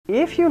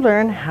If you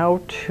learn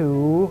how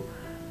to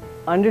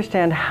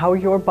understand how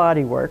your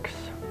body works,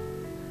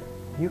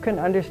 you can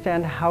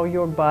understand how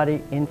your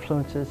body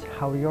influences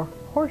how your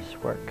horse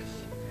works.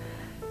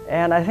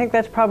 And I think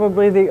that's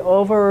probably the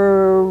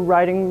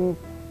overriding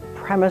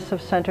premise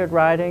of centered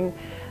riding,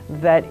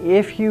 that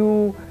if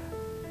you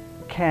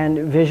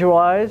can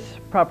visualize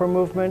proper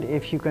movement,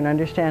 if you can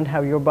understand how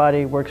your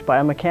body works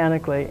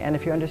biomechanically, and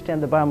if you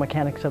understand the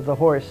biomechanics of the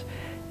horse,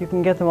 you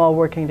can get them all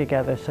working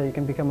together so you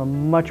can become a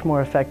much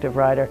more effective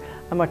rider,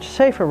 a much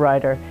safer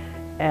rider,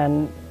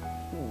 and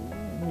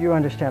you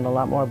understand a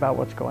lot more about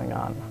what's going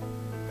on.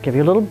 Give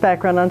you a little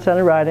background on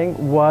centered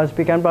riding. Was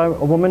begun by a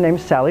woman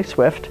named Sally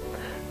Swift,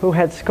 who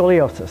had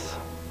scoliosis.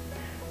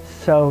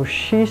 So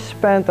she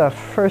spent the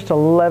first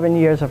 11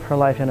 years of her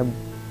life in a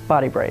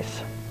body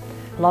brace.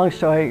 Long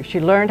story, she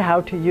learned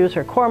how to use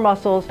her core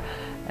muscles,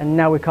 and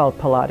now we call it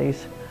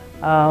Pilates,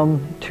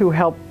 to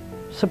help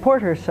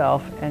support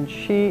herself. And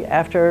she,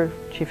 after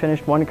she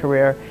finished one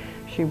career,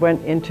 she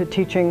went into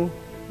teaching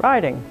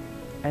riding.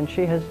 And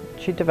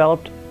she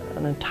developed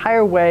an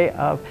entire way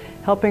of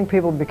helping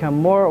people become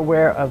more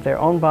aware of their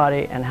own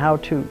body and how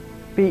to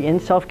be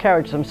in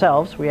self-carriage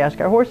themselves. We ask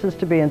our horses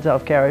to be in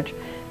self-carriage.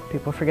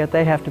 People forget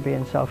they have to be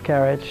in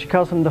self-carriage. She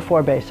calls them the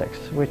 4 basics,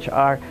 which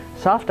are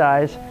soft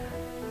eyes,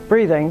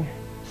 breathing,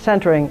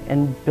 centering,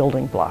 and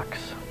building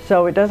blocks.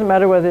 So it doesn't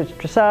matter whether it's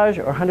dressage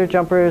or hunter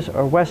jumpers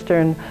or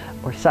western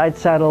or side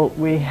saddle.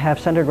 We have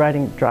centered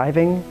riding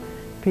driving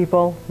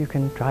people. You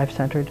can drive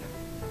centered.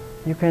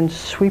 You can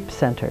sweep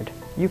centered.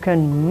 You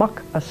can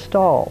muck a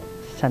stall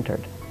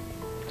centered.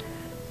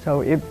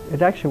 So it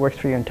actually works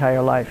for your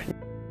entire life.